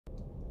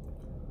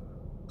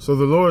So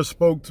the Lord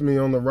spoke to me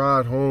on the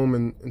ride home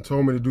and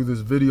told me to do this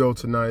video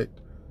tonight.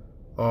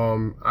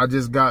 I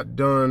just got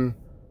done,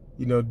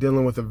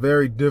 dealing with a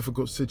very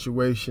difficult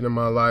situation in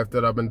my life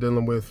that I've been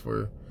dealing with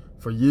for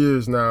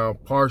years now,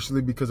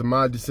 partially because of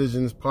my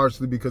decisions,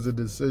 partially because of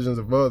the decisions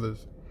of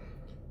others.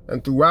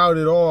 And throughout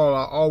it all,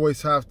 I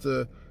always have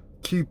to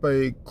keep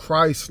a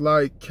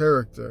Christ-like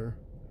character,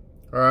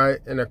 all right,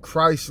 and a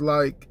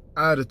Christ-like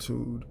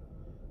attitude.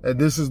 And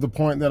this is the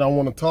point that I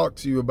want to talk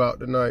to you about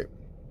tonight.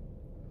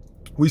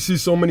 We see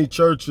so many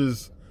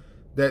churches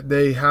that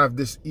they have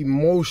this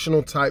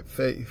emotional type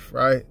faith,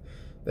 right?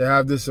 They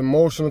have this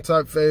emotional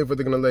type faith where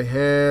they're going to lay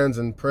hands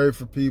and pray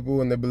for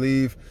people, and they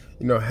believe,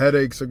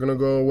 headaches are going to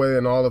go away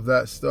and all of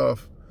that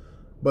stuff.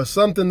 But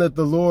something that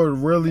the Lord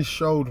really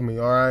showed me,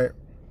 all right,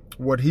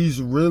 what he's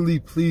really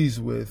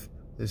pleased with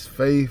is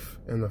faith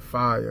in the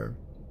fire.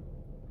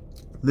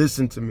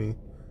 Listen to me.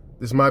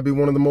 This might be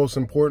one of the most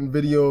important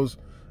videos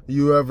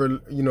you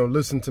ever,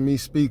 listen to me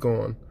speak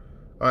on.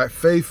 All right,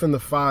 faith in the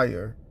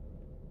fire.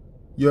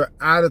 Your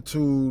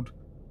attitude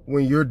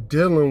when you're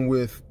dealing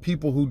with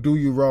people who do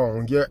you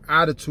wrong. Your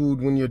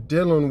attitude when you're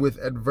dealing with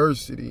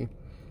adversity.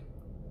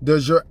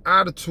 Does your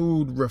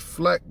attitude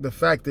reflect the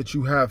fact that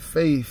you have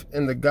faith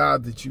in the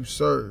God that you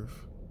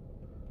serve?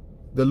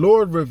 The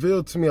Lord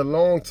revealed to me a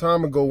long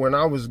time ago when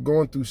I was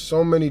going through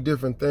so many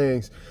different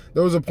things.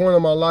 There was a point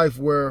in my life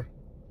where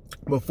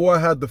before I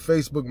had the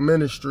Facebook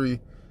ministry,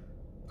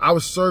 I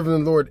was serving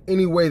the Lord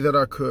any way that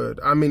I could.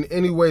 I mean,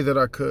 any way that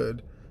I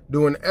could.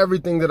 Doing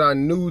everything that I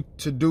knew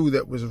to do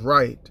that was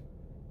right.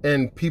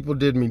 And people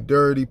did me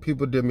dirty.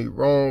 People did me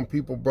wrong.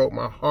 People broke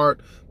my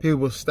heart.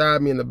 People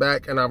stabbed me in the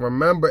back. And I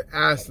remember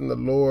asking the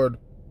Lord,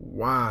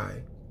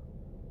 why?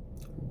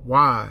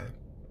 Why?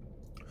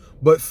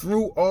 But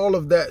through all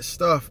of that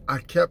stuff, I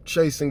kept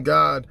chasing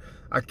God.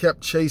 I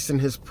kept chasing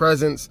his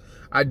presence.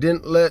 I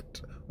didn't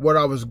let what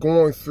I was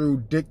going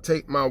through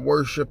dictate my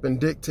worship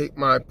and dictate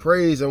my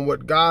praise. And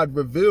what God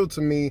revealed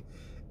to me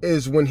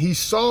is when he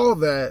saw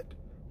that,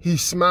 he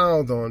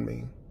smiled on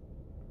me.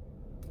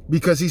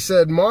 Because he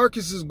said,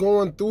 Marcus is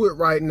going through it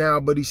right now,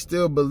 but he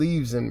still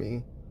believes in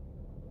me.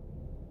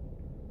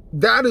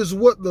 That is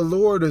what the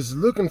Lord is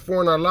looking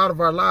for in a lot of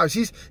our lives.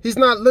 He's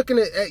not looking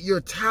at your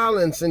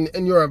talents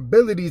and your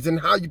abilities and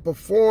how you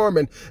perform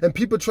and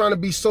people trying to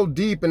be so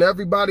deep and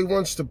everybody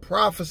wants to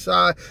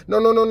prophesy.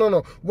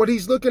 No. What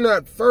he's looking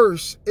at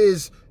first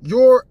is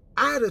your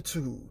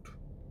attitude.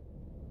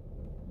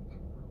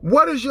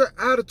 What is your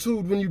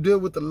attitude when you deal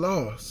with the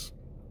loss?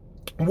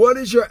 What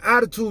is your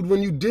attitude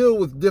when you deal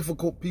with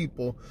difficult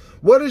people?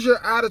 What is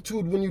your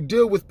attitude when you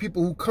deal with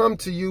people who come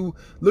to you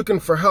looking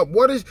for help?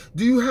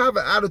 Do you have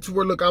an attitude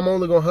where, look, I'm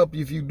only going to help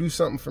you if you do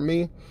something for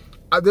me?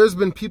 There's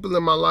been people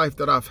in my life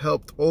that I've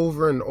helped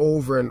over and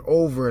over and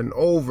over and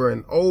over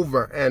and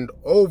over and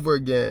over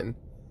again.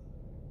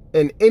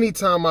 And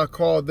anytime I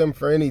called them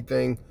for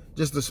anything,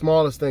 just the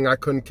smallest thing, I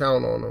couldn't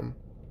count on them.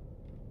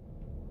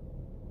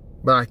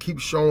 But I keep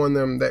showing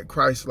them that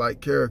Christ-like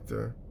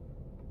character.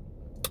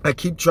 I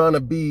keep trying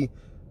to be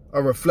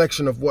a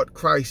reflection of what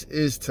Christ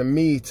is to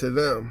me, to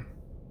them.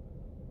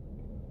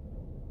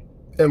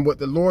 And what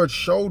the Lord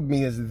showed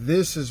me is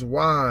this is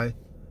why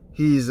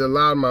he's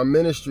allowed my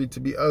ministry to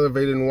be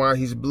elevated and why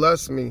he's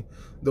blessed me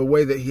the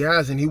way that he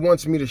has. And he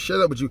wants me to share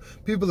that with you.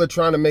 People are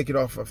trying to make it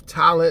off of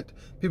talent.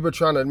 People are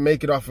trying to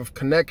make it off of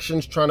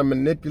connections, trying to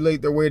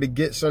manipulate their way to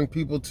get certain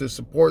people to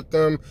support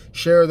them,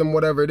 share them,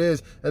 whatever it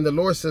is. And the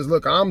Lord says,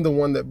 look, I'm the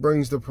one that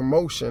brings the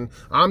promotion.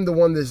 I'm the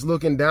one that's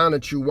looking down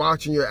at you,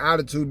 watching your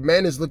attitude.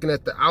 Man is looking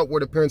at the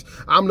outward appearance.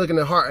 I'm looking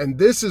at heart. And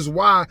this is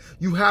why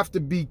you have to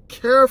be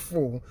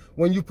careful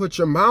when you put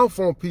your mouth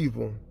on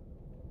people.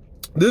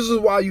 This is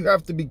why you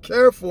have to be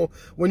careful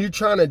when you're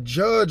trying to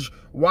judge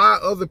why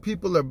other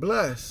people are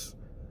blessed.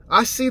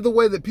 I see the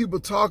way that people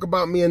talk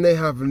about me and they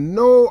have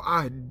no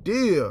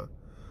idea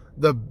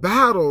the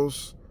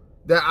battles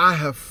that I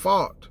have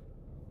fought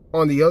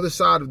on the other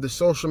side of the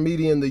social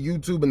media and the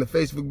YouTube and the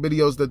Facebook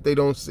videos that they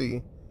don't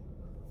see.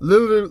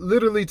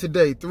 Literally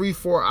today,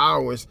 3-4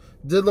 hours,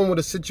 dealing with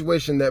a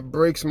situation that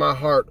breaks my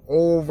heart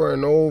over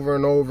and over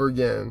and over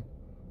again.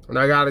 And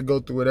I got to go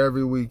through it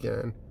every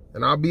weekend.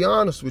 And I'll be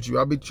honest with you.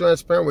 I'll be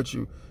transparent with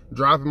you.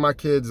 Dropping my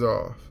kids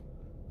off.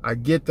 I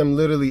get them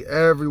literally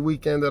every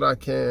weekend that I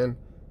can.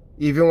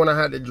 Even when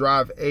I had to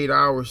drive 8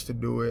 hours to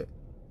do it.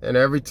 And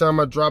every time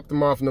I drop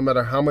them off, no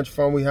matter how much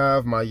fun we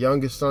have, my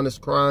youngest son is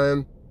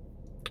crying.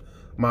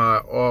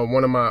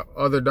 One of my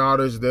other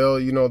daughters,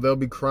 they'll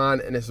be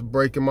crying, and it's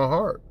breaking my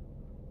heart.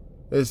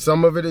 And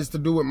some of it is to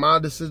do with my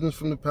decisions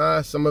from the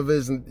past. Some of it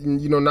is,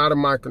 not in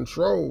my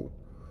control.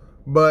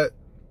 But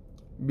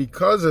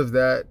because of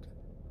that,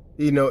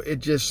 it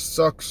just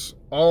sucks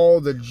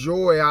all the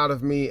joy out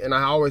of me. And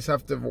I always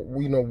have to,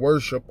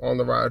 worship on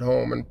the ride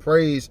home and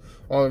praise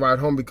on the ride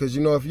home. Because,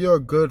 if you're a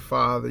good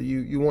father,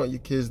 you want your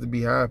kids to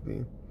be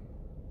happy.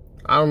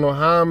 I don't know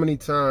how many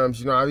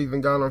times, I've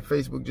even gone on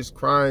Facebook just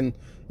crying,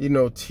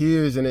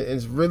 tears. And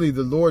it's really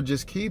the Lord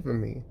just keeping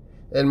me.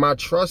 And my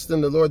trust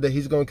in the Lord that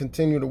he's going to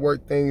continue to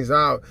work things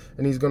out,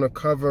 and he's going to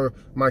cover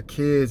my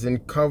kids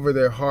and cover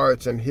their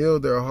hearts and heal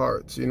their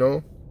hearts, you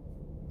know.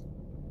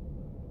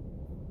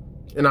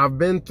 And I've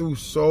been through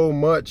so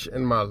much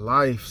in my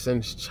life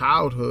since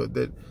childhood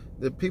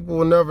that people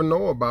will never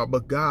know about,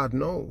 but God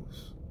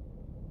knows.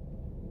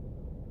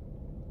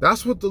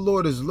 That's what the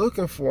Lord is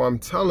looking for. I'm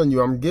telling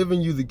you, I'm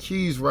giving you the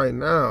keys right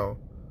now.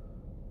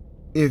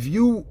 If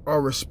you are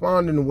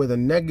responding with a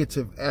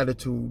negative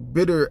attitude,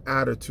 bitter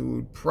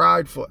attitude,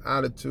 prideful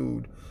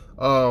attitude,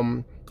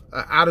 an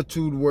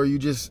attitude where you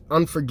just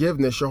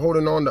unforgiveness, you're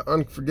holding on to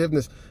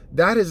unforgiveness,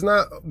 that is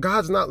not,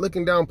 God's not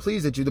looking down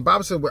pleased at you. The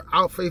Bible said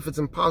without faith, it's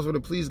impossible to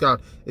please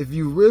God. If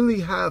you really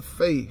have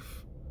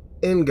faith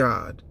in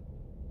God,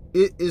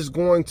 it is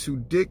going to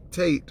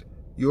dictate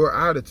your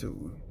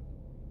attitude.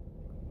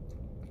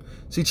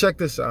 See, check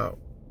this out.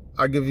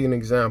 I'll give you an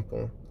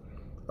example.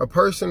 A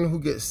person who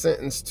gets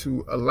sentenced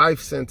to a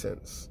life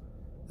sentence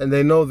and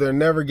they know they're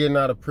never getting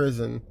out of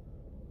prison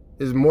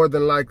is more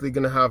than likely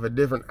going to have a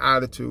different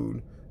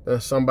attitude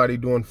than somebody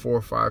doing 4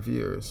 or 5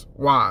 years.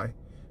 Why?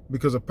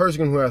 Because a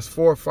person who has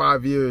 4 or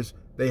 5 years,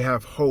 they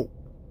have hope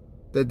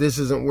that this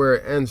isn't where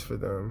it ends for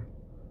them.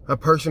 A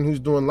person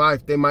who's doing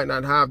life, they might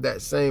not have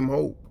that same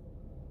hope.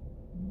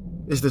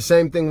 It's the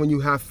same thing when you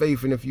have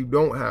faith and if you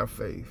don't have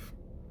faith.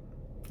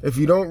 If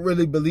you don't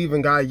really believe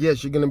in God,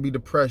 yes, you're going to be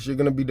depressed. You're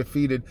going to be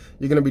defeated.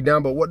 You're going to be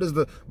down. But what does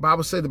the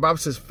Bible say? The Bible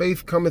says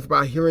faith cometh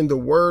by hearing the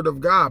word of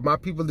God. My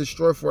people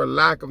destroy for a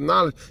lack of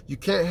knowledge. You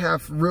can't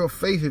have real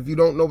faith if you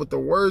don't know what the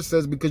word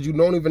says, because you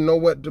don't even know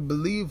what to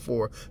believe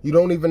for. You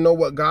don't even know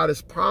what God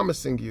is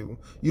promising you.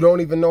 You don't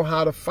even know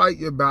how to fight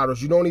your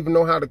battles. You don't even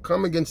know how to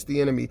come against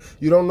the enemy.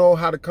 You don't know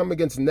how to come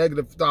against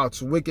negative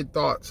thoughts, wicked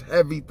thoughts,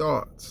 heavy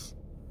thoughts.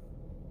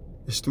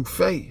 It's through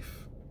faith.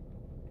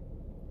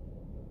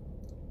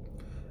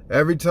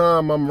 Every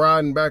time I'm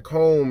riding back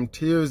home,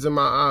 tears in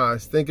my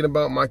eyes, thinking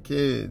about my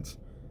kids,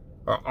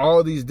 or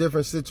all these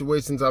different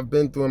situations I've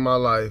been through in my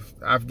life,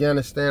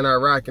 Afghanistan,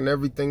 Iraq, and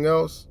everything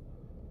else,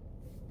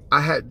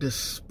 I had to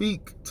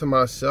speak to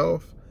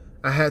myself.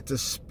 I had to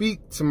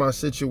speak to my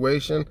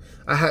situation.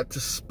 I had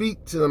to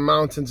speak to the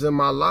mountains in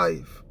my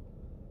life.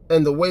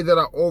 And the way that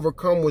I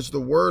overcome was the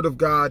word of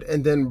God,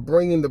 and then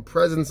bringing the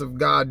presence of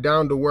God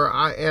down to where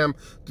I am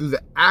through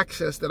the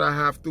access that I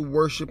have through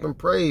worship and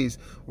praise.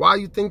 Why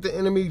you think the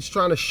enemy is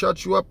trying to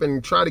shut you up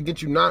and try to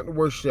get you not to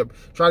worship,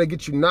 try to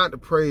get you not to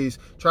praise,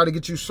 try to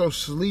get you so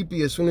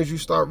sleepy as soon as you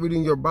start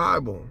reading your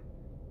Bible?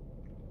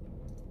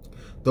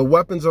 The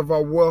weapons of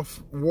our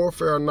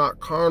warfare are not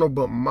carnal,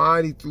 but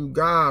mighty through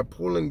God,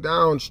 pulling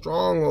down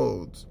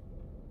strongholds.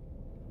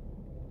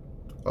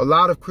 A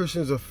lot of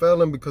Christians are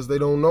failing because they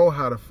don't know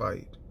how to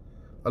fight.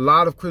 A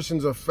lot of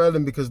Christians are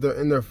failing because they're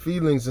in their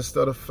feelings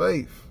instead of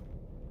faith.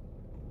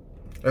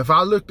 If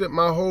I looked at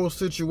my whole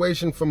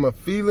situation from a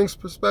feelings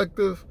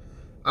perspective,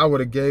 I would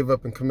have gave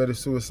up and committed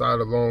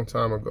suicide a long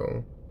time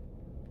ago.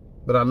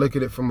 But I look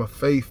at it from a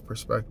faith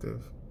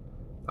perspective.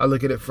 I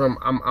look at it from,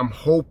 I'm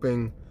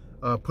hoping,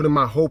 putting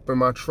my hope and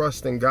my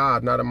trust in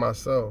God, not in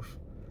myself.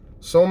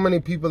 So many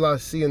people I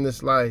see in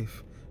this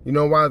life, you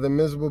know why they're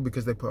miserable?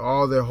 Because they put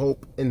all their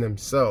hope in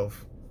themselves,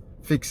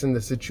 fixing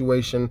the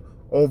situation,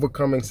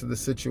 overcoming to the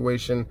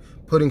situation,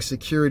 putting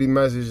security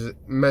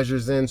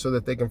measures in so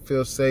that they can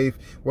feel safe,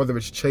 whether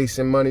it's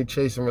chasing money,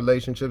 chasing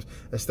relationships,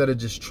 instead of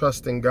just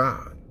trusting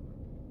God.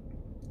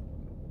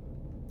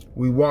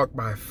 We walk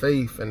by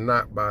faith and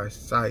not by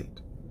sight.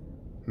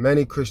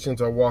 Many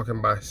Christians are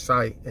walking by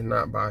sight and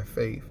not by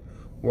faith,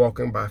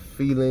 walking by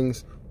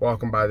feelings,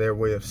 walking by their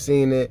way of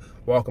seeing it,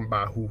 walking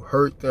by who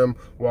hurt them,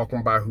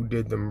 walking by who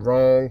did them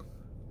wrong.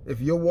 If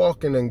you're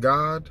walking in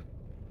God,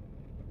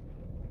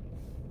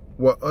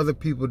 what other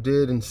people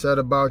did and said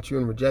about you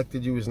and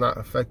rejected you is not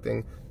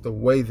affecting the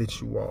way that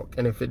you walk.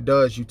 And if it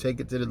does, you take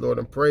it to the Lord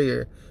in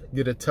prayer,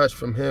 get a touch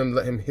from him,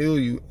 let him heal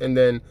you, and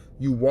then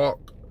you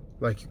walk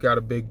like you got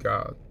a big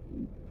God.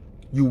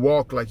 You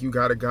walk like you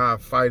got a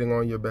God fighting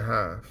on your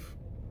behalf.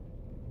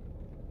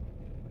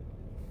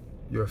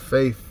 Your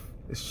faith,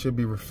 it should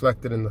be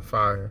reflected in the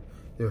fire.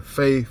 Your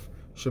faith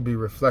should be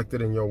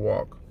reflected in your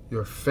walk.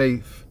 Your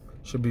faith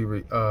should be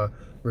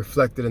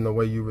reflected in the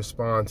way you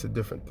respond to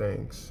different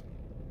things.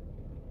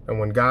 And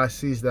when God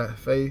sees that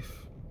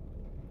faith,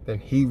 then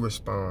he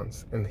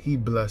responds and he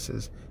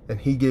blesses and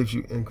he gives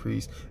you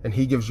increase and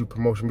he gives you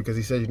promotion, because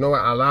he says, you know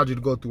what, I allowed you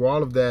to go through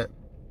all of that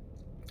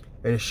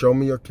and show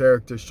me your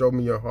character, show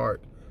me your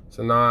heart.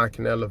 So now I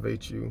can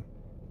elevate you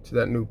to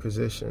that new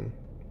position.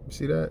 You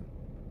see that?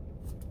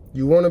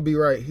 You want to be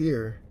right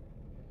here,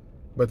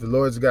 but the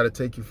Lord's got to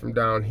take you from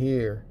down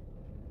here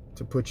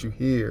to put you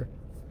here,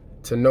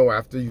 to know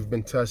after you've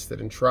been tested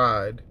and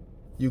tried,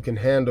 you can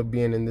handle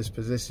being in this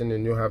position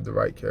and you'll have the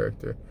right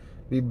character.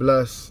 Be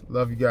blessed.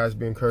 Love you guys.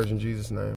 Be encouraged in Jesus' name.